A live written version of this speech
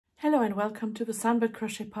Hello and welcome to the Sunbird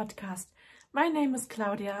Crochet podcast. My name is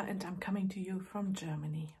Claudia and I'm coming to you from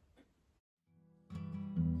Germany.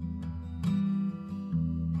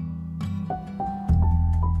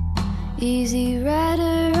 Easy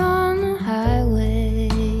rider on the highway,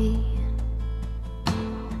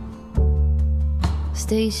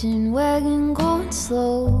 station wagon going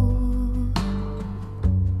slow,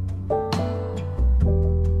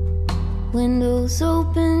 windows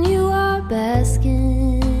open, you are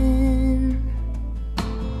basking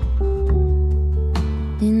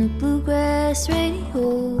in the bluegrass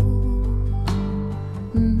radio.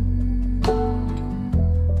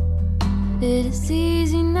 It is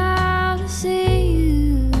easy now to see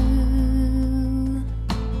you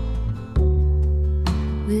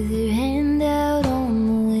with your hand out on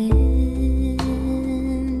the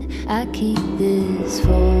wind. I keep this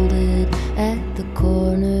folded at the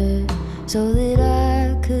corner so that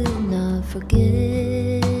I could not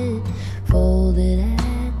forget. Folded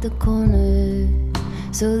at the corner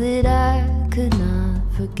so that I could not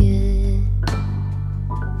forget.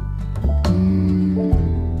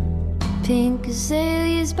 Pink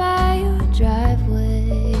azaleas by your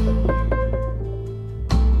driveway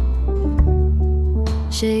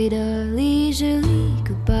shade our leisurely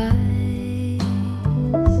goodbyes.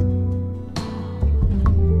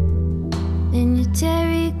 In your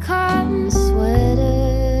terry cotton sweater,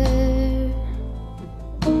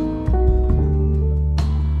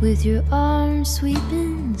 with your arms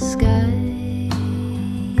sweeping the sky.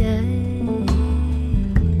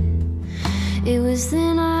 It was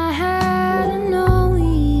then I had a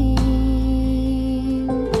knowing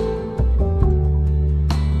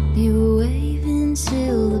you were waving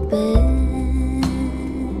till the bend.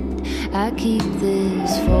 I keep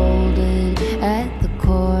this folded at the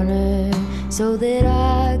corner so that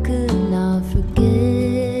I could not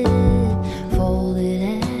forget.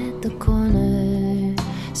 Folded at the corner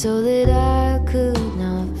so that I could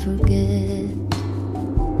not forget.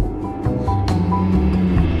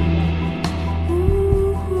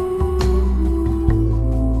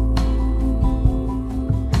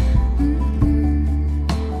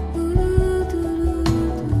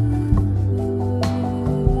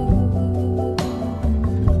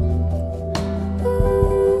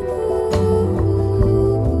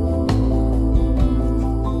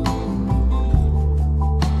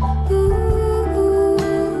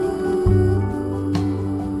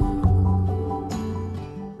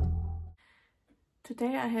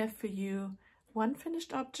 Today I have for you one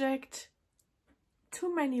finished object,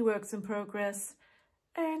 too many works in progress,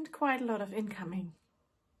 and quite a lot of incoming.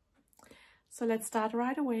 So let's start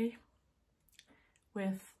right away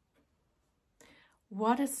with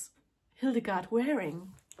what is Hildegard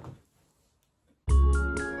wearing?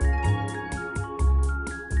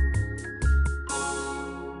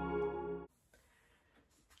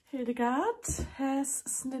 Hildegard has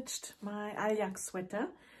stitched my Aljak sweater,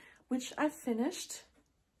 which I've finished.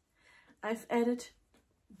 I've added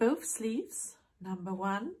both sleeves. Number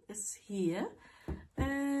one is here,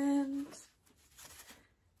 and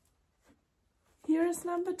here is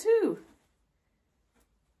number two.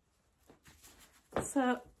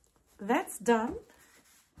 So that's done.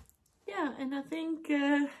 Yeah, and I think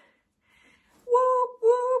whoop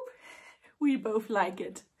whoop, we both like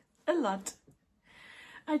it a lot.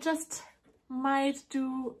 I just might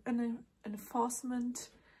do an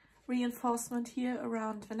reinforcement here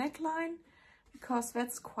around the neckline because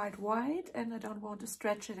that's quite wide and I don't want to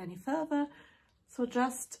stretch it any further. So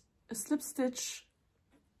just a slip stitch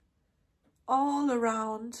all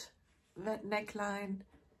around that neckline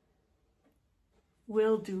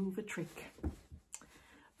will do the trick.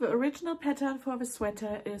 The original pattern for the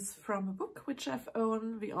sweater is from a book which I've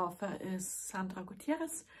owned. The author is Sandra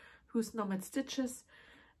Gutierrez, who's Nomad Stitches,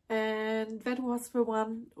 and that was the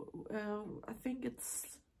one, I think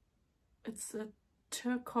it's a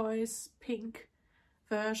turquoise pink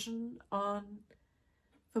version on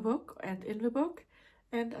the book and in the book,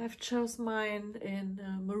 and I've chosen mine in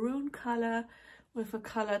a maroon color with a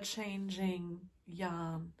color changing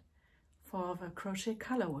yarn for the crochet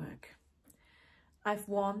color work. I've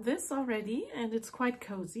worn this already and it's quite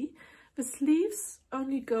cozy. The sleeves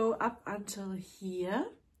only go up until here.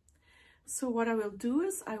 So what I will do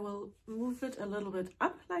is I will move it a little bit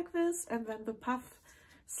up like this, and then the puff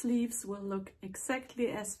sleeves will look exactly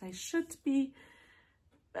as they should be.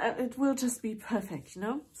 It will just be perfect, you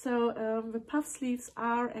know. So the puff sleeves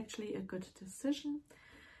are actually a good decision.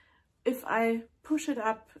 If I push it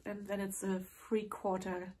up, and then it's a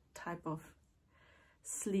 3/4 type of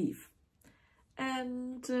sleeve.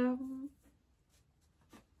 And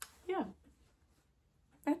yeah,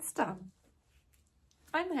 that's done.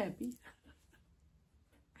 I'm happy.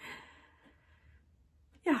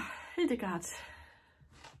 Yeah, Hildegard.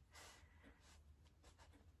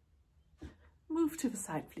 Move to the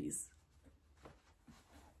side, please.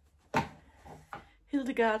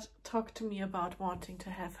 Hildegard talked to me about wanting to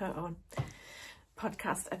have her own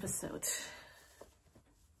podcast episode.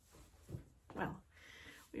 Well,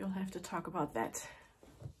 we'll have to talk about that.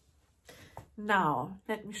 Now,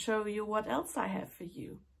 let me show you what else I have for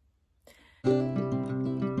you.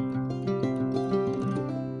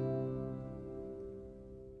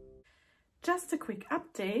 Just a quick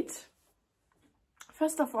update.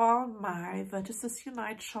 First of all, my Vertices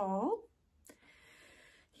Unite shawl.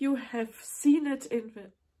 You have seen it in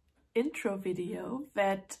the intro video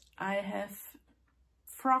that I have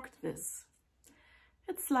frogged this.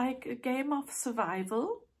 It's like a game of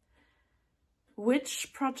survival.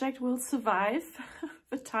 Which project will survive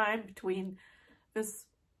the time between this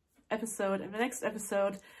episode and the next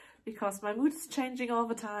episode, because my mood is changing all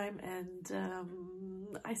the time, and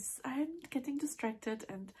I'm getting distracted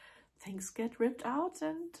and things get ripped out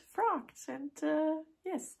and frogged. And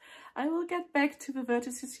yes, I will get back to the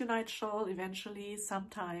Vertices Unite shawl eventually,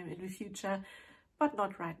 sometime in the future, but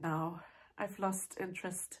not right now. I've lost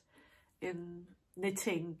interest in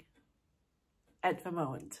knitting at the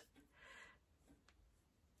moment.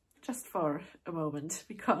 Just for a moment,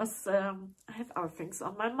 because I have other things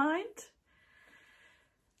on my mind.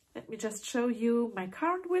 Let me just show you my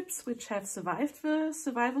current whips, which have survived the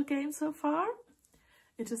survival game so far.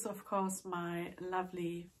 It is, of course, my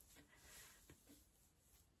lovely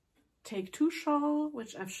Take 2 shawl,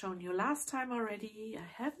 which I've shown you last time already. I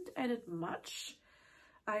haven't added much.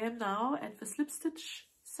 I am now at the slip stitch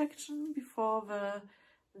section before the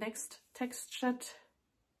next textured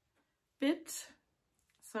bit.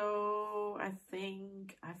 So I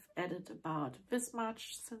think I've added about this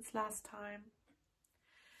much since last time.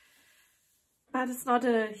 But it's not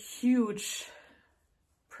a huge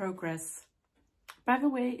progress. By the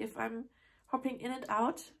way, if I'm hopping in and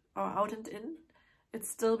out, or out and in, it's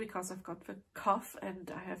still because I've got the cough and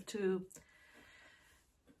I have to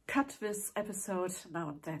cut this episode now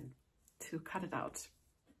and then to cut it out.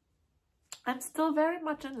 I'm still very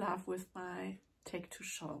much in love with my Take 2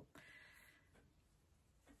 shawl.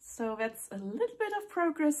 So that's a little bit of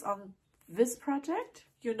progress on this project.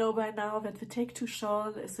 You know by now that the Take 2 shawl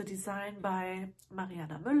is a design by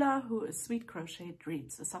Mariana Müller, who is Sweet Crochet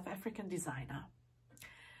Dreams, a South African designer.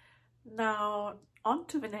 Now, on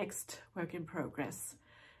to the next work in progress.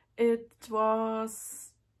 It's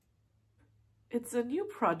a new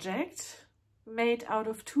project made out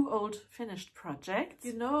of 2 old finished projects.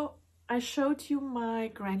 You know, I showed you my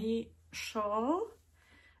granny shawl,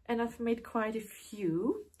 and I've made quite a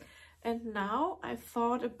few. And now I've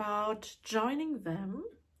thought about joining them.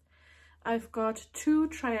 I've got 2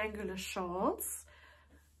 triangular shawls.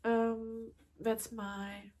 That's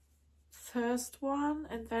my first one.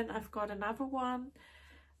 And then I've got another one,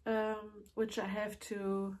 which I have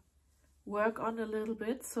to work on a little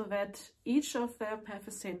bit so that each of them have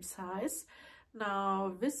the same size.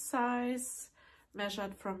 Now this size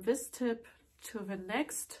measured from this tip to the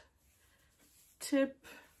next tip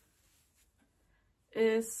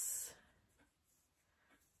is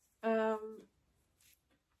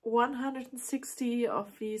 160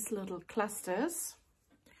 of these little clusters,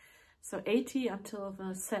 so 80 until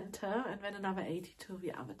the center and then another 80 to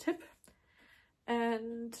the other tip,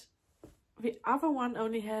 and the other one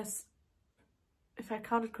only has, if I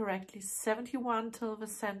counted correctly, 71 till the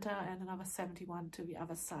center and another 71 to the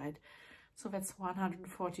other side, so that's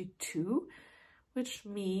 142, which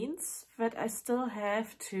means that I still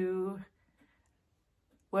have to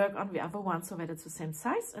work on the other one so that it's the same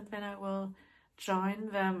size, and then I will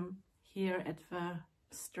join them here at the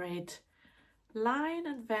straight line,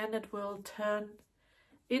 and then it will turn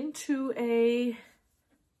into a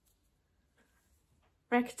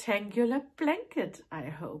rectangular blanket, I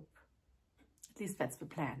hope. At least that's the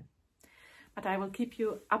plan. But I will keep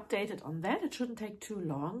you updated on that. It shouldn't take too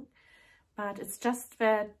long, but it's just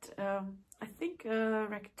that I think a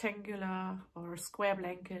rectangular or a square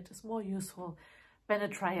blanket is more useful than a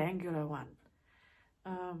triangular one,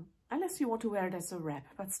 unless you want to wear it as a wrap,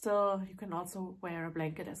 but still you can also wear a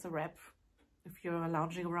blanket as a wrap if you're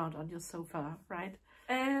lounging around on your sofa, right?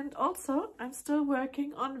 And also I'm still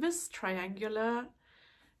working on this triangular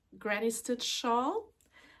granny stitch shawl.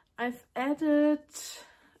 I've added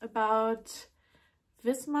about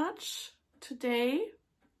this much today,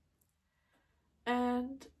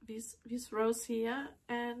 and these rows here,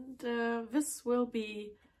 and this will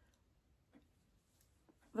be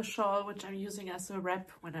the shawl which I'm using as a wrap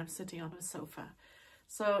when I'm sitting on the sofa.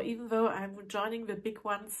 So even though I'm joining the big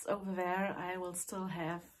ones over there, I will still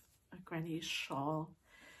have a granny shawl.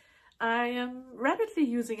 I am rapidly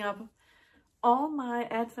using up all my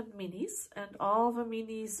Advent minis and all the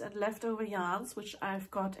minis and leftover yarns which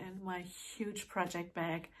I've got in my huge project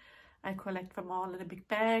bag. I collect them all in a big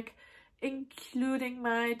bag, including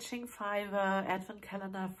my Ching Fiver Advent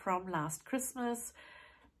calendar from last Christmas.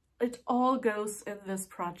 It all goes in this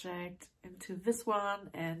project, into this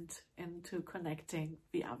one and into connecting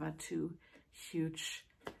the other two huge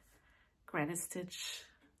granny stitch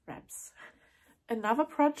wraps. Another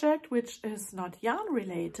project which is not yarn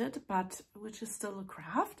related but which is still a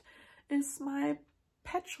craft is my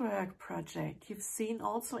patchwork project. You've seen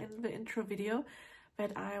also in the intro video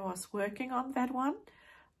that I was working on that one.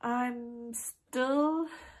 I'm still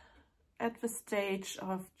at the stage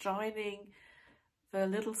of joining the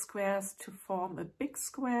little squares to form a big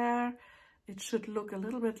square. It should look a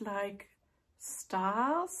little bit like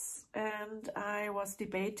stars, and I was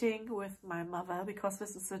debating with my mother, because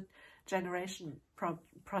this is a generation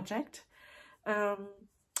project,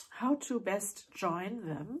 how to best join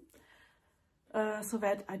them so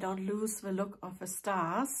that I don't lose the look of the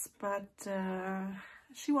stars, but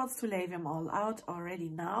she wants to lay them all out already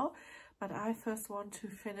now, but I first want to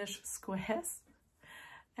finish squares,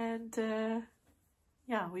 and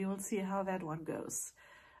yeah, we will see how that one goes.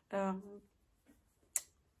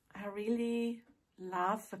 I really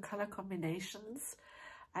love the color combinations.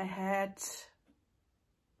 I had,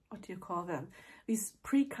 what do you call them? These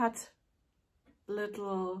pre-cut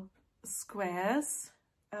little squares.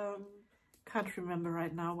 Can't remember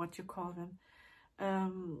right now what you call them.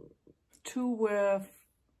 Two were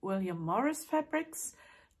William Morris fabrics,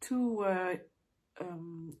 two were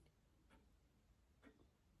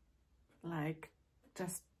like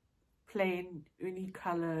just plain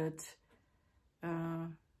uni-colored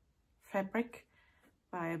fabric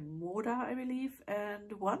by Moda, I believe,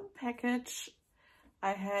 and one package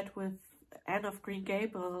I had with Anne of Green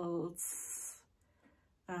Gables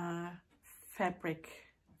fabric,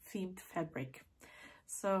 themed fabric.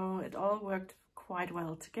 So it all worked quite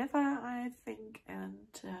well together, I think,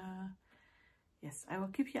 and yes, I will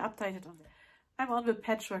keep you updated on that. I'm on the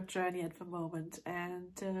patchwork journey at the moment,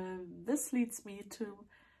 and this leads me to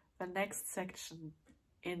the next section,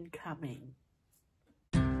 incoming.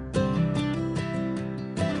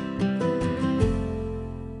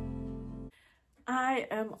 I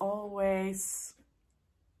am always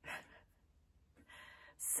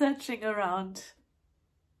searching around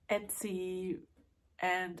Etsy,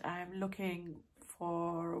 and I'm looking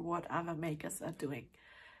for what other makers are doing.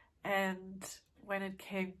 And when it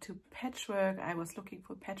came to patchwork, I was looking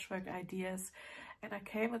for patchwork ideas, and I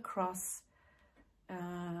came across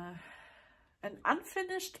an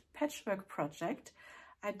unfinished patchwork project.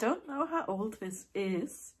 I don't know how old this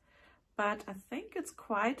is, but I think it's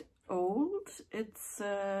quite old. It's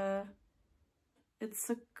a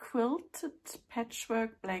quilted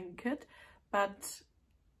patchwork blanket, but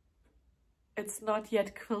it's not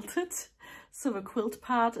yet quilted, so the quilt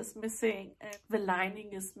part is missing and the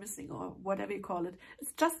lining is missing, or whatever you call it.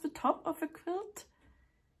 It's just the top of a quilt,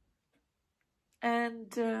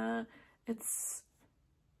 and it's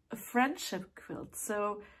a friendship quilt.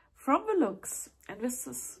 So from the looks, and this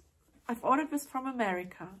is, I've ordered this from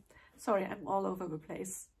America. Sorry, I'm all over the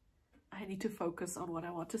place. I need to focus on what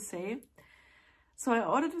I want to say. So I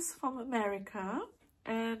ordered this from America,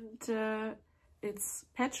 and it's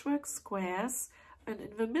patchwork squares, and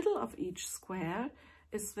in the middle of each square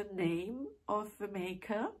is the name of the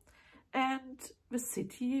maker and the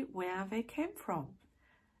city where they came from.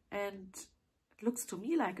 And it looks to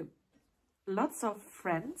me like lots of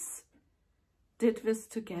friends did this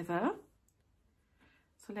together.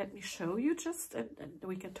 So let me show you just, and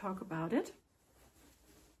we can talk about it.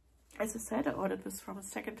 As I said, I ordered this from a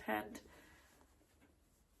second-hand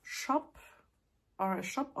shop, or a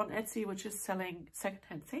shop on Etsy which is selling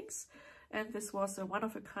second-hand things, and this was a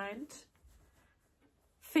one-of-a-kind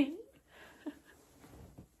thing.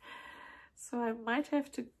 So I might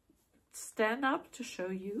have to stand up to show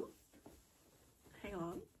you. Hang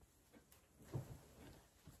on.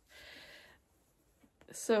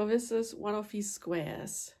 So this is one of these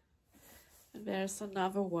squares, and there's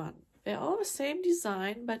another one. They're all the same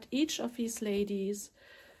design, but each of these ladies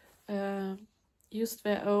used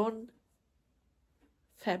their own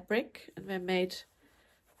fabric, and they made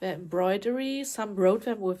their embroidery. Some wrote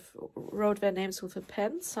their names with a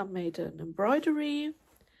pen, some made an embroidery.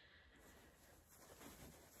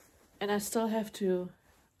 And I still have to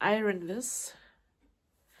iron this.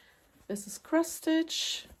 This is cross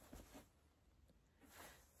stitch.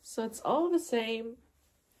 So it's all the same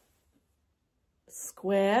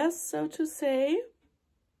squares, so to say.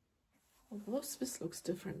 Almost this looks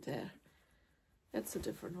different there. That's a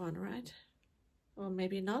different one, right? Or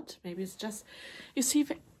maybe not. Maybe it's just, you see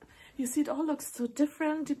it all looks so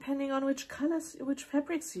different depending on which colors, which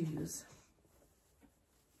fabrics you use.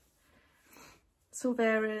 So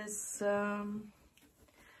there is,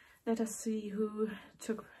 let us see who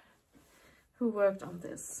worked on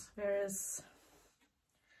this. There is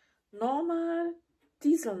Norma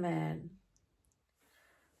Dieselman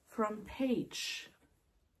from Page.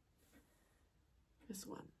 This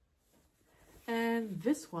one. And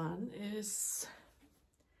this one is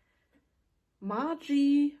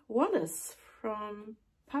Margie Wallace from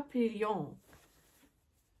Papillon.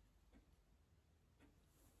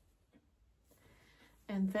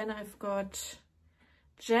 And then I've got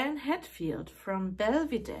Jan Hatfield from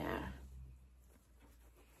Belvedere.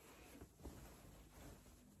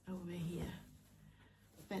 Over here,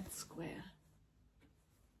 that square.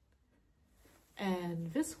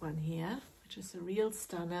 And this one here, which is a real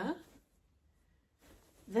stunner,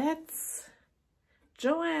 that's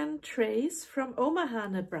Joanne Trace from Omaha,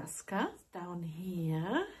 Nebraska, down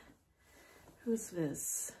here. Who's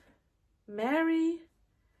this? Mary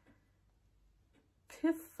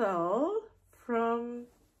Pithal from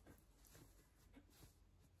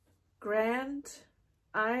Grand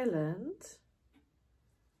Island.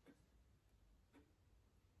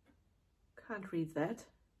 Can't read that.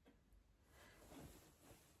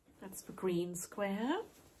 That's the green square.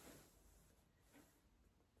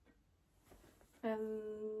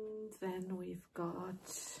 And then we've got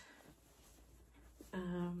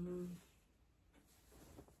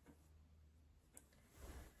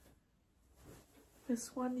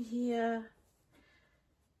this one here,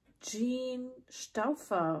 Jean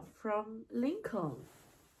Stauffer from Lincoln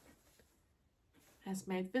has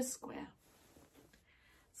made this square.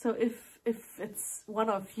 So if it's one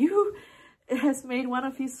of you has made one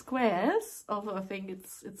of these squares, although I think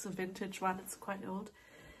it's a vintage one, it's quite old,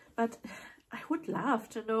 but I would love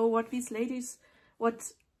to know what these ladies,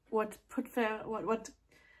 what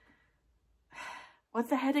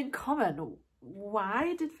they had in common.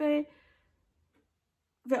 Why did they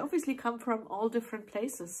obviously come from all different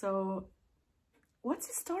places, so what's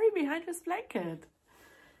the story behind this blanket?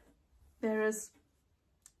 There is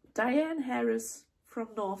Diane Harris from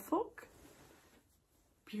Norfolk.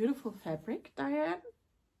 Beautiful fabric, Diane.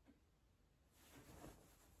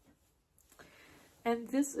 And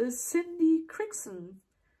this is Cindy Crickson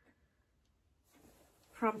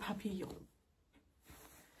from Papillon.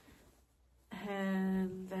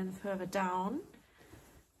 And then further down,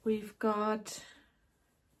 we've got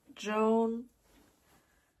Joan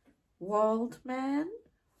Waldman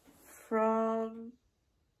from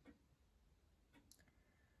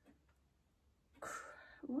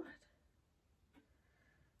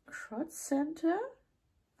Crotch Center.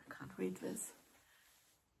 I can't read this,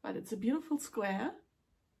 but it's a beautiful square.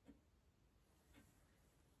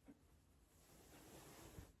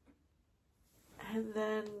 And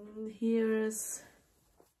then here is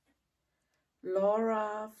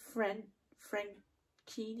Laura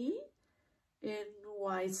Franchini in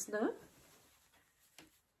Weisner.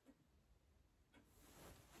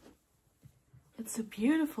 It's a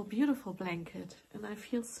beautiful, beautiful blanket, and I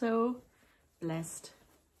feel so blessed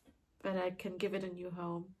that I can give it a new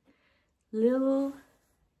home. Lil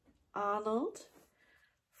Arnold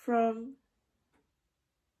from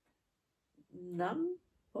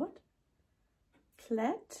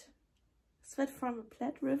Platte? Is that from a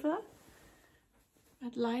Platte River?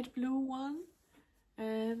 That light blue one.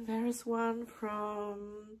 And there is one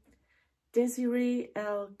from Desiree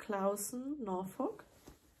L. Clausen, Norfolk.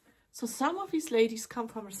 So some of these ladies come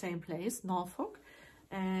from the same place, Norfolk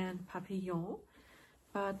and Papillon,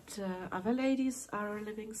 but other ladies are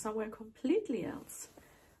living somewhere completely else.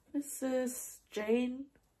 This is Jane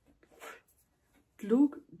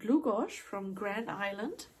Dlugosch from Grand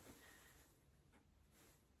Island.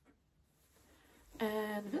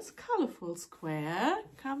 And this colorful square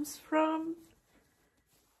comes from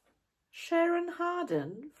Sharon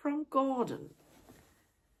Harden from Gordon.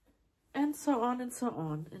 And so on and so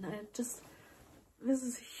on. And I just, this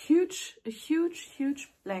is a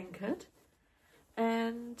huge blanket.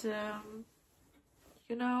 And,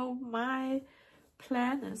 you know, my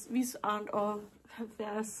plan is, these aren't all,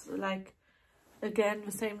 there's like, again,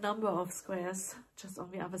 the same number of squares, just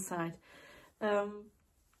on the other side.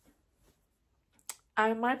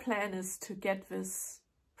 My plan is to get this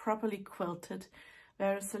properly quilted.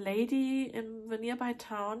 There's a lady in the nearby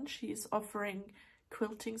town, she's offering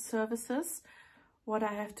quilting services. What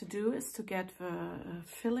I have to do is to get the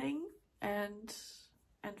filling and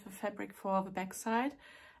and the fabric for the backside,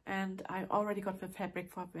 and I already got the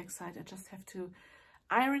fabric for the backside. I just have to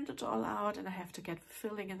iron it all out, and I have to get the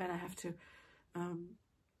filling, and then I have to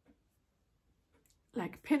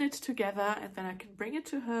like pin it together, and then I can bring it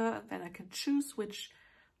to her, and then I can choose which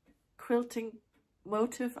quilting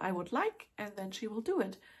motif I would like, and then she will do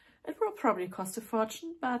it. It will probably cost a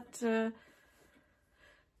fortune, but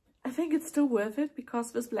I think it's still worth it,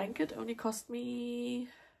 because this blanket only cost me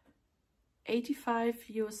 $85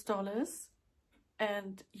 US,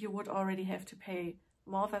 and you would already have to pay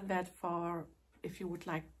more than that for if you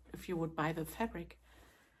would buy the fabric.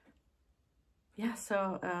 Yeah,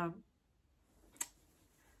 so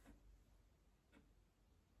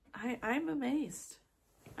I'm amazed.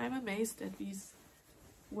 I'm amazed at these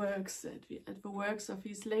works, at the works of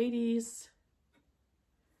these ladies.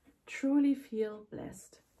 Truly feel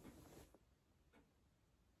blessed.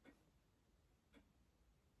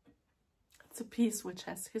 It's a piece which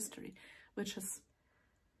has history, it's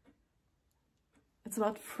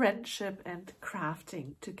about friendship and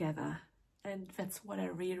crafting together, and that's what I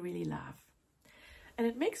really, really love. And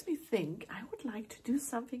it makes me think I would like to do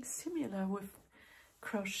something similar with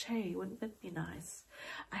crochet. Wouldn't that be nice?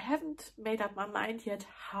 I haven't made up my mind yet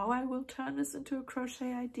how I will turn this into a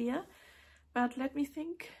crochet idea, but let me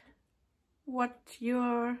think what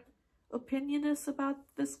your opinion is about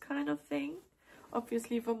this kind of thing.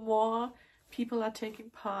 Obviously, the more people are taking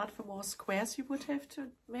part, the more squares you would have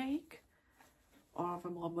to make, or the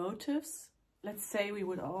more motifs. Let's say we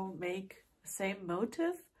would all make the same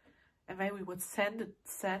motif, and then we would send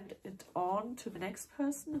it on to the next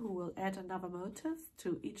person, who will add another motif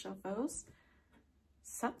to each of those.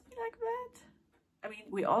 Something like that. I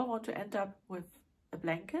mean, we all want to end up with a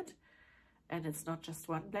blanket, and it's not just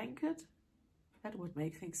one blanket. That would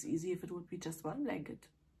make things easy if it would be just one blanket.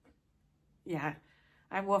 Yeah,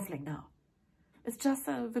 I'm waffling now. It's just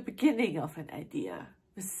the beginning of an idea.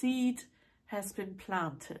 The seed has been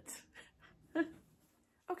planted.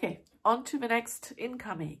 Okay, on to the next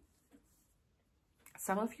incoming.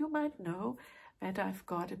 Some of you might know that I've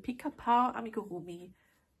got a Pika-Pau amigurumi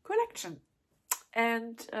collection,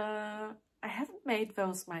 and I haven't made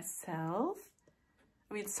those myself.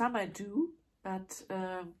 I mean, some I do, but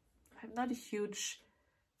I'm not a huge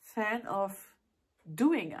fan of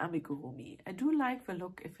doing amigurumi. I do like the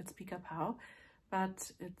look if it's Pika-Pau,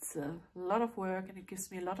 but it's a lot of work, and it gives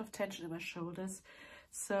me a lot of tension in my shoulders.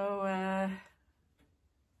 So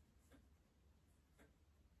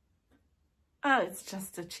it's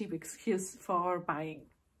just a cheap excuse for buying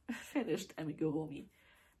finished amigurumi.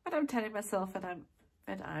 But I'm telling myself that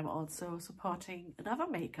I'm also supporting another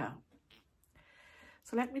maker.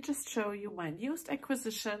 So let me just show you my newest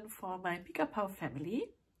acquisition for my Pika-Pau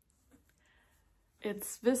family.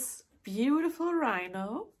 It's this beautiful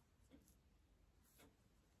rhino.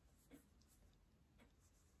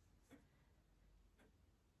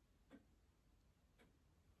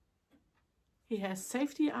 He has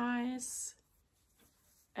safety eyes,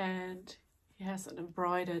 and he has an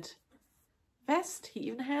embroidered vest. He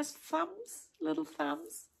even has thumbs, little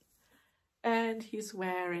thumbs, and he's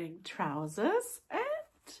wearing trousers,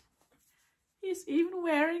 and he's even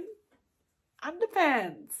wearing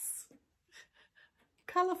underpants,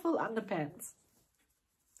 colorful underpants.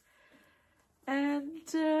 And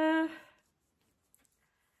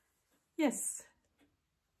yes,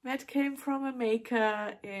 that came from a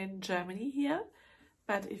maker in Germany here,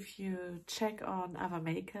 but if you check on other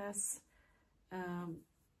makers,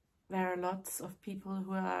 there are lots of people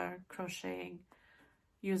who are crocheting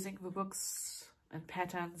using the books and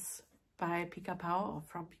patterns by Pika-Pau or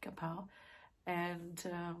from Pika-Pau, and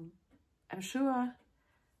I'm sure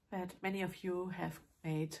that many of you have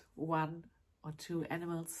made one or two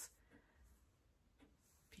animals,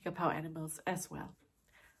 Pika-Pau animals as well.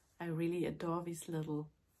 I really adore these little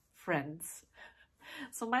friends.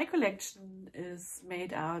 So my collection is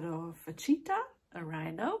made out of a cheetah, a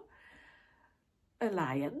rhino, a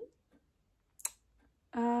lion,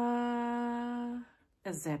 a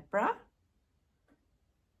zebra,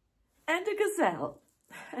 and a gazelle.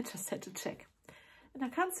 I just had to check. And I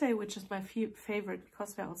can't say which is my favorite,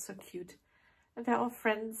 because they're all so cute. And they're all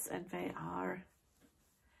friends, and they are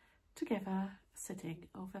together, sitting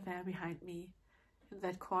over there behind me, in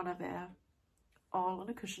that corner there, all on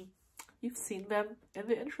a cushion. You've seen them in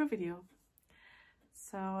the intro video.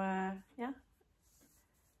 So yeah,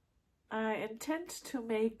 I intend to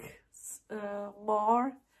make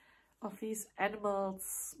more of these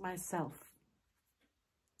animals myself,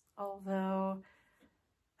 although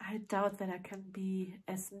I doubt that I can be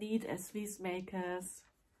as neat as these makers.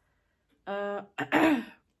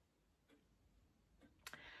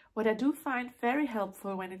 What I do find very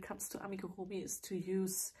helpful when it comes to amigurumi is to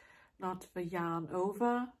use not the yarn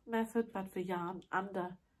over method, but the yarn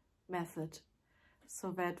under method,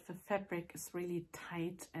 so that the fabric is really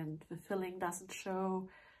tight and the filling doesn't show,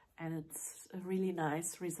 and it's a really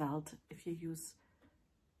nice result if you use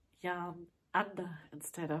yarn under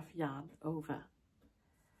instead of yarn over.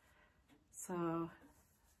 So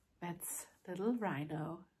that's little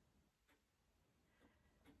Rhino.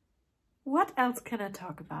 What else can I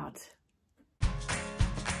talk about?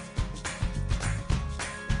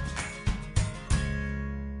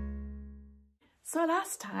 So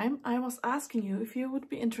last time I was asking you if you would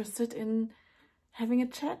be interested in having a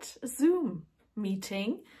chat, a Zoom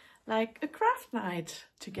meeting, like a craft night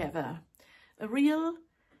together. A real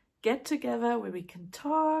get-together where we can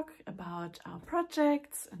talk about our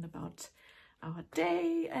projects and about our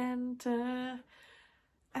day, and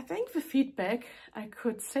I think the feedback, I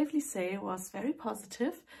could safely say, was very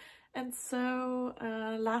positive, and so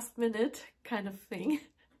last minute kind of thing.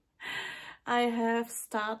 I have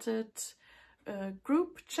started a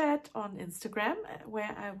group chat on Instagram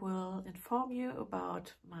where I will inform you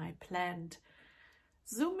about my planned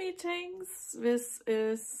Zoom meetings. This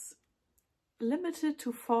is limited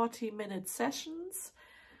to 40-minute sessions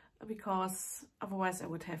because otherwise I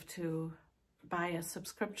would have to buy a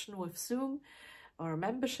subscription with Zoom or a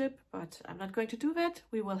membership, but I'm not going to do that.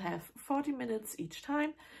 We will have 40 minutes each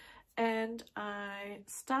time, and I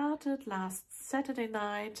started last Saturday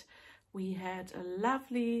night. We had a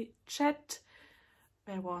lovely chat.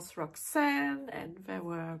 There was Roxanne and there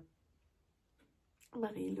were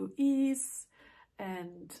Marie-Louise,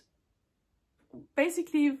 and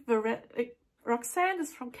basically Roxanne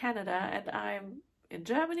is from Canada and I'm in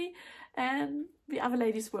Germany, and the other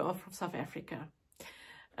ladies were all from South Africa.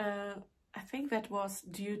 I think that was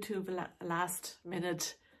due to the last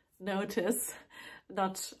minute notice.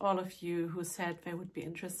 Not all of you who said they would be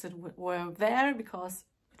interested were there because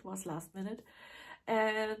it was last minute.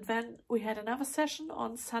 And then we had another session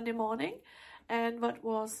on Sunday morning, and what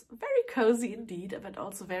was very cozy indeed, but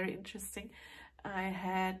also very interesting.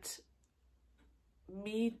 I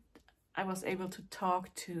was able to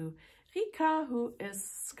talk to Rika, who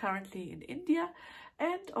is currently in India,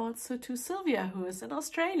 and also to Sylvia, who is in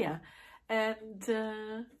Australia. And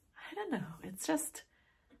I don't know, it's just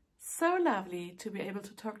so lovely to be able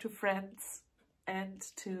to talk to friends, and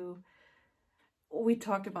we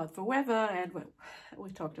talked about the weather, and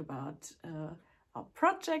we talked about our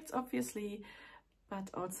projects, obviously, but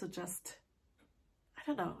also just, I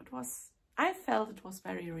don't know, I felt it was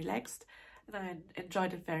very relaxed, and I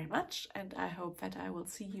enjoyed it very much, and I hope that I will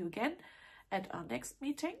see you again at our next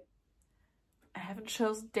meeting. I haven't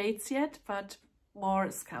chosen dates yet, but more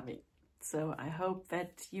is coming. So I hope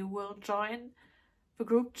that you will join the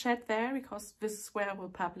group chat there, because this is where I will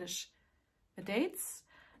publish the dates.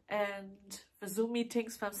 And the Zoom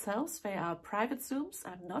meetings themselves, they are private Zooms.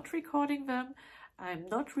 I'm not recording them. I'm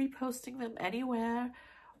not reposting them anywhere.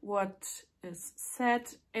 What is said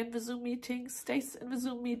in the Zoom meetings stays in the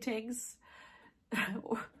Zoom meetings.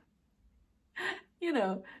 You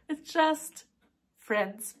know, it's just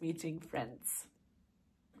friends meeting friends,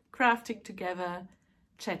 crafting together,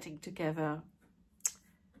 chatting together.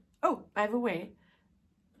 Oh, by the way,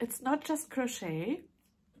 it's not just crochet.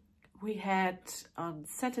 We had on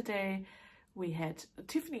Saturday,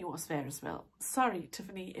 Tiffany was there as well. Sorry,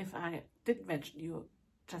 Tiffany, if I didn't mention you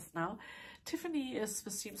just now. Tiffany is the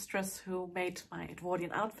seamstress who made my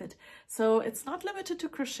Edwardian outfit. So it's not limited to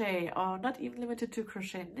crochet, or not even limited to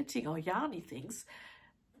crochet knitting or yarny things.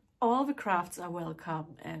 All the crafts are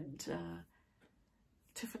welcome, and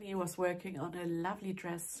Tiffany was working on a lovely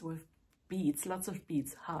dress with beads, lots of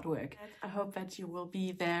beads, hard work. And I hope that you will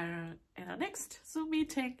be there in our next Zoom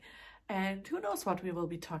meeting, and who knows what we will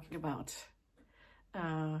be talking about.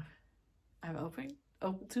 I'm open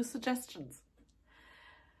to suggestions.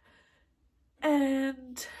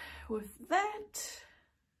 And with that,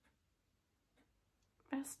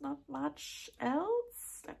 there's not much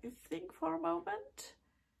else. Let me think for a moment.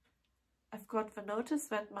 I've got the notice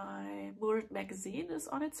that my Murid magazine is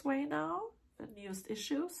on its way now, the newest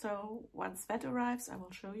issue. So once that arrives, I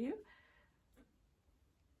will show you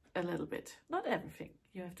a little bit. Not everything.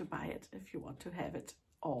 You have to buy it if you want to have it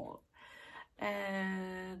all.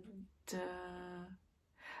 And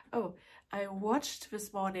oh, I watched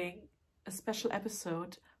this morning a special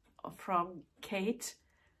episode from Kate,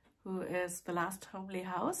 who is the Last Homely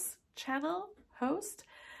House channel host,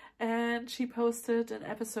 and she posted an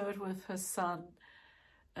episode with her son.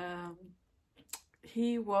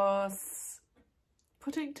 He was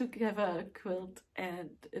putting together a quilt,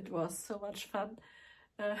 and it was so much fun.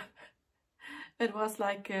 it was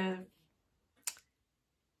like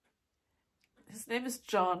his name is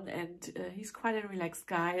John, and he's quite a relaxed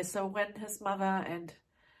guy. So when his mother and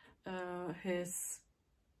his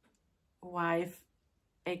wife,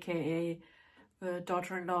 aka the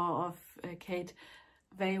daughter-in-law of Kate,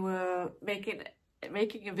 they were making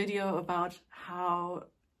a video about how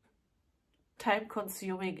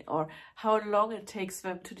time-consuming or how long it takes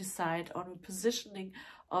them to decide on the positioning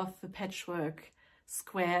of the patchwork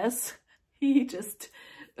squares. He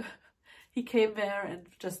came there and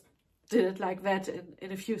just did it like that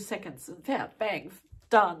in a few seconds, and there, bang,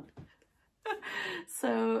 done.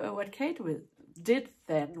 So what Kate did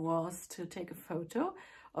then was to take a photo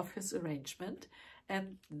of his arrangement,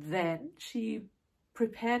 and then she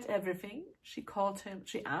prepared everything. She called him,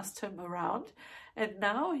 she asked him around, and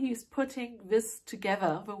now he's putting this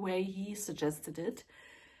together the way he suggested it.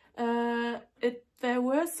 There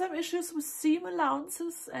were some issues with seam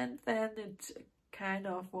allowances, and then it kind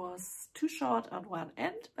of was too short on one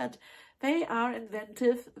end, but they are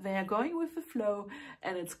inventive, they are going with the flow,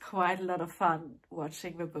 and it's quite a lot of fun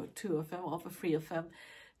watching the two of them, or the three of them,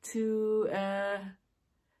 to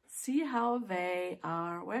see how they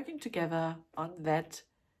are working together on that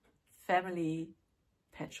family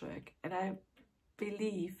patchwork. And I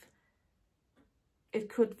believe it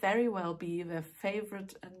could very well be their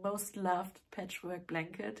favorite and most loved patchwork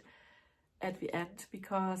blanket at the end,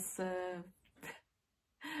 because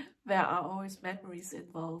there are always memories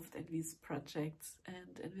involved in these projects,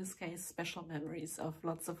 and in this case special memories of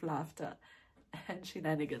lots of laughter and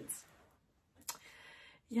shenanigans.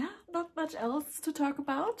 Yeah, not much else to talk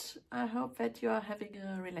about. I hope that you are having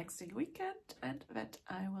a relaxing weekend, and that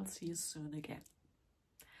I will see you soon again.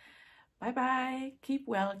 Bye bye, keep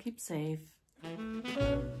well, keep safe.